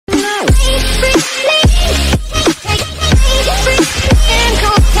Hey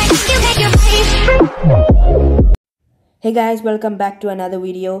guys, welcome back to another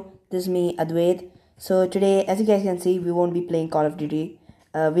video. This is me, Adwaith. So today, as you guys can see, we won't be playing Call of Duty.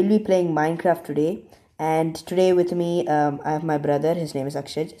 We'll be playing Minecraft today. And today with me, I have my brother. His name is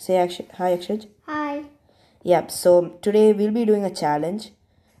Akshaj. Say hi, Akshaj. Hi. Yep. So today we'll be doing a challenge.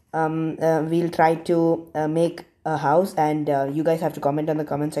 We'll try to make a house, and you guys have to comment on the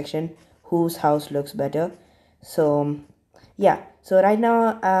comment section whose house looks better. So yeah, so right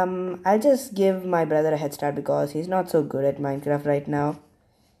now I'll just give my brother a head start because he's not so good at Minecraft right now.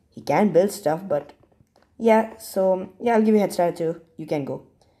 He can build stuff, but yeah, so yeah, I'll give you a head start too. You can go.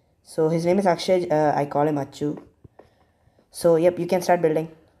 So his name is Akshay. I call him Achu. So yep, you can start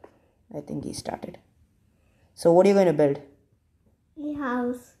building. I think he started. So what are you going to build? A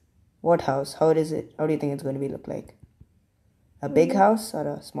house. What house? How is it? How do you think it's going to be look like? A big house or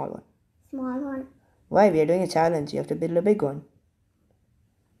a small one? Small one. Why? We are doing a challenge. You have to build a big one.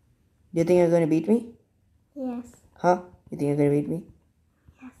 Do you think you're going to beat me? Yes. Huh? You think you're going to beat me?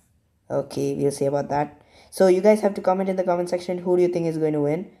 Yes. Okay, we'll see about that. So you guys have to comment in the comment section who do you think is going to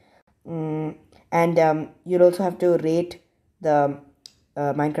win. And you'll also have to rate the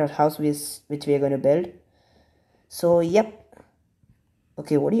Minecraft house which we are going to build. So yep.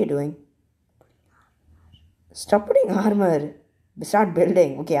 Okay, what are you doing? Stop putting armor. Start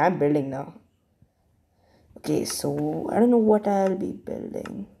building. Okay, I'm building now. Okay, so I don't know what I'll be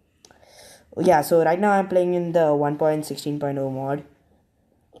building. Oh, yeah, so right now I'm playing in the 1.16.0 mod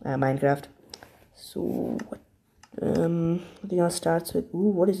Minecraft. So what I think I'll start with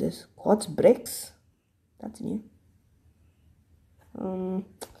what is this? Quartz bricks? That's new. I don't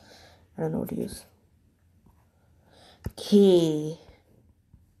know what to use. Okay.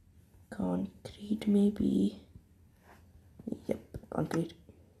 Concrete maybe. Yep, concrete.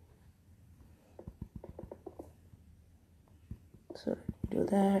 So do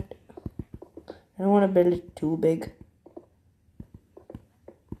that. I don't want to build it too big.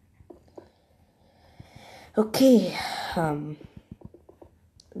 Okay.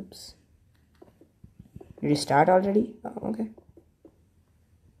 Oops. Did you start already? Oh, okay.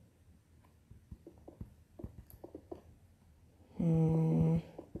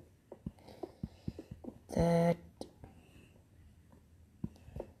 That.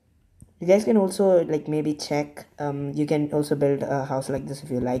 You guys can also like maybe check. You can also build a house like this if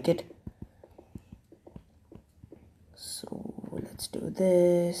you like it. So let's do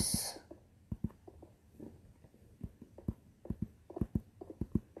this.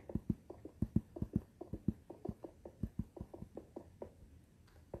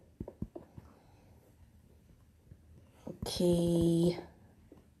 Okay.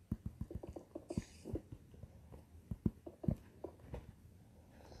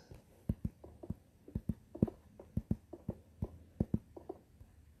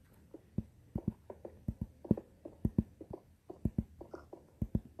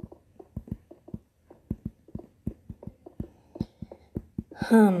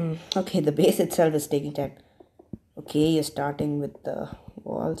 Okay, the base itself is taking time. Okay, you're starting with the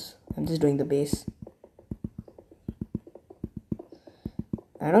walls. I'm just doing the base.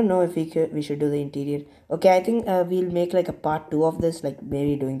 I don't know if we should do the interior. Okay, I think we'll make like a part 2 of this, like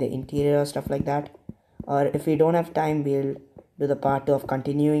maybe doing the interior or stuff like that. Or if we don't have time, we'll do the part 2 of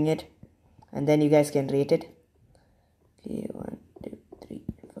continuing it. And then you guys can rate it. Okay, 1, 2, 3,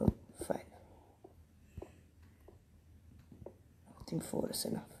 4, 5. I think 4 is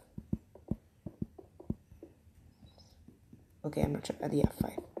enough. Okay, I'm not sure. Yeah,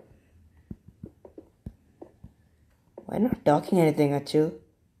 5. Why not talking anything, Achu?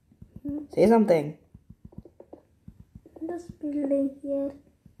 Say something. Just building here.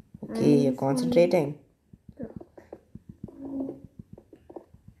 Okay, you're concentrating.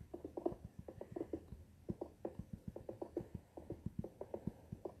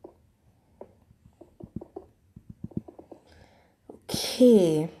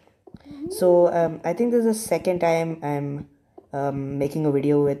 Okay. So I think this is the second time I'm making a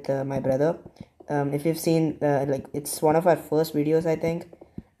video with my brother. If you've seen, like it's one of our first videos, I think.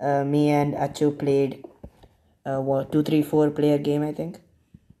 Me and Achu played 2, 3, 4 player game, I think.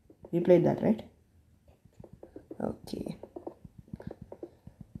 We played that, right? Okay.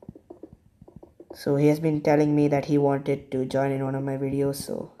 So he has been telling me that he wanted to join in one of my videos,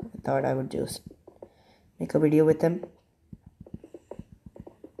 so I thought I would just make a video with him.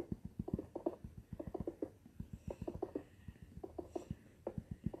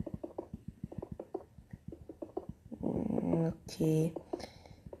 Okay.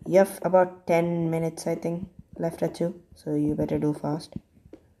 You have about 10 minutes, I think, left at you, so you better do fast.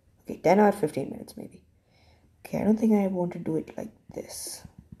 Okay, 10 or 15 minutes maybe. Okay, I don't think I want to do it like this.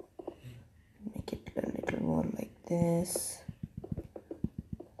 Make it a little more like this.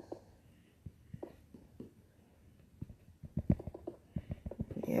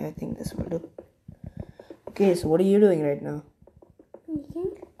 Yeah, I think this will do. Okay, so what are you doing right now?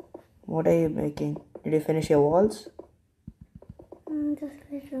 Making? What are you making? Did you finish your walls? Just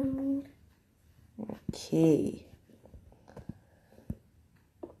a little more. Okay.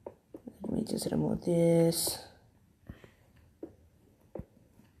 Let me just remove this.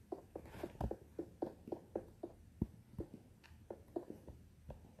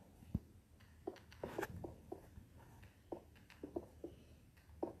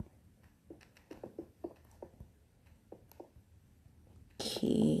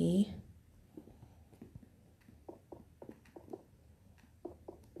 Okay.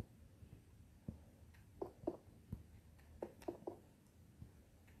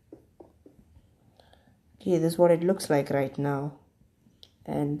 Okay, this is what it looks like right now.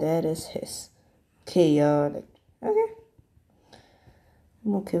 And there is his. Okay, okay.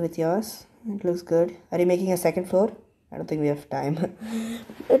 I'm okay with yours. It looks good. Are you making a second floor? I don't think we have time.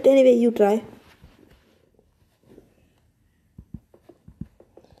 But anyway, you try.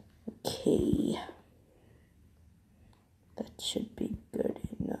 Okay. That should be good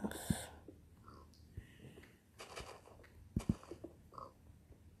enough.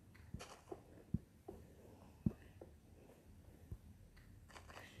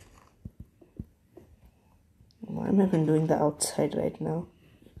 Why am I even doing the outside right now?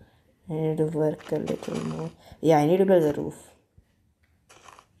 I need to work a little more. Yeah, I need to build the roof.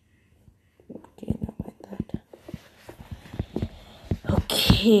 Okay, now like that.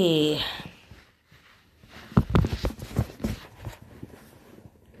 Okay.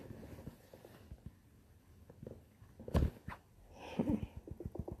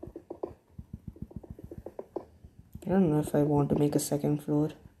 I don't know if I want to make a second floor.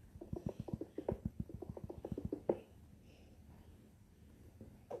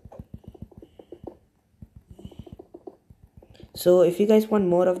 So if you guys want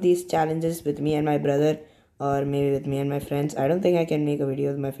more of these challenges with me and my brother, or maybe with me and my friends, I don't think I can make a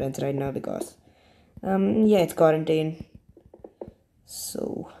video with my friends right now because yeah, it's quarantine.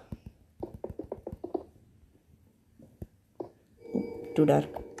 So too dark.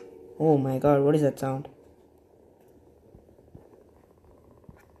 Oh my god, what is that sound?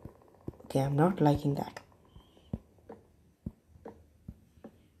 Okay, I'm not liking that.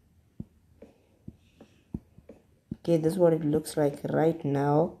 Okay, this is what it looks like right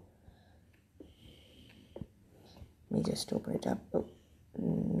now. Let me just open it up. Oh,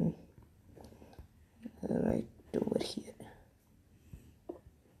 right over here.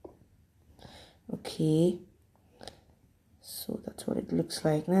 Okay, so that's what it looks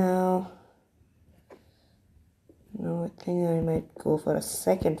like now. Now I think I might go for a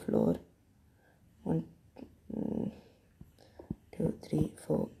second floor. 1, 2, 3,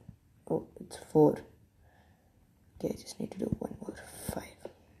 4. Oh, it's 4. Okay, I just need to do one more. 5.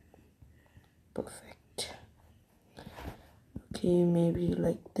 Perfect. Okay, maybe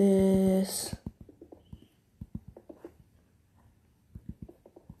like this.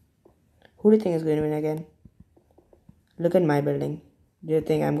 Who do you think is going to win again? Look at my building. Do you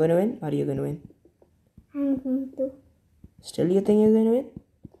think I'm going to win or are you going to win? I'm going to. Still you think you're going to win?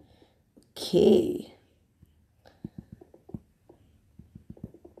 Okay.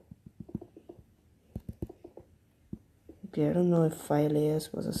 Okay, I don't know if 5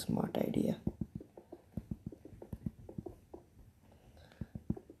 layers was a smart idea.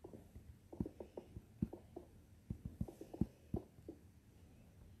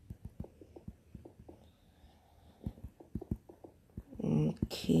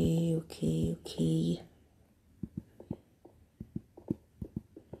 Okay.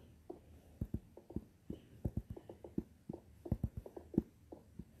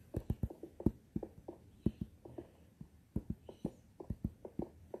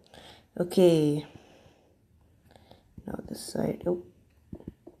 Okay. Now this side. Oh.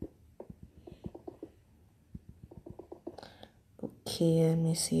 Okay, let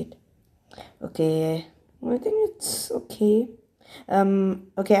me see it. Okay, I think it's okay.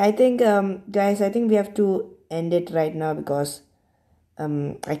 Okay, I think guys, I think we have to end it right now because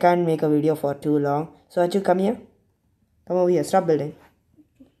I can't make a video for too long. So Aju, come here. Come over here. Stop building.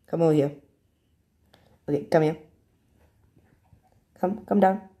 Come over here. Okay, come here. Come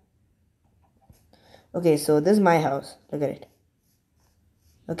down. Okay, so this is my house. Look at it.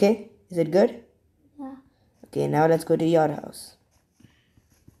 Okay, is it good? Yeah. Okay, now let's go to your house.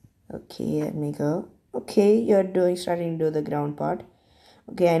 Okay, let me go. Okay, you're starting to do the ground part.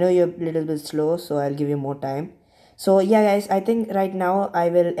 Okay, I know you're a little bit slow, so I'll give you more time. So yeah, guys, I think right now I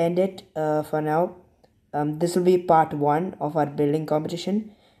will end it for now. This will be part 1 of our building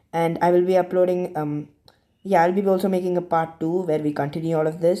competition, and I will be uploading yeah, I'll be also making a part 2 where we continue all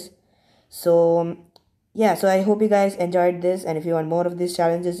of this. So yeah, so I hope you guys enjoyed this, and if you want more of these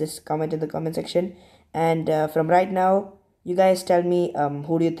challenges, just comment in the comment section. And from right now, you guys tell me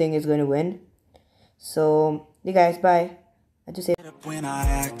who do you think is going to win. So you guys, bye. I just say when I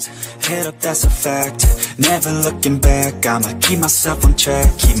act, head up, that's a fact. Never looking back, I'ma keep myself on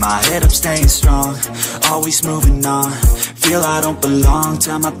track. Keep my head up, staying strong, always moving on. Feel I don't belong,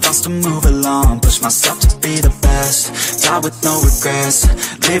 tell my thoughts to move along. Push myself to be the best, die with no regrets.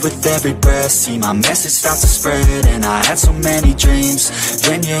 Live with every breath, see my message start to spread. And I had so many dreams,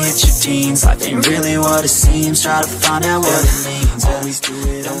 when you hit your teens, life ain't really what it seems. Try to find out what it means, always do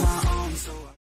it on my own.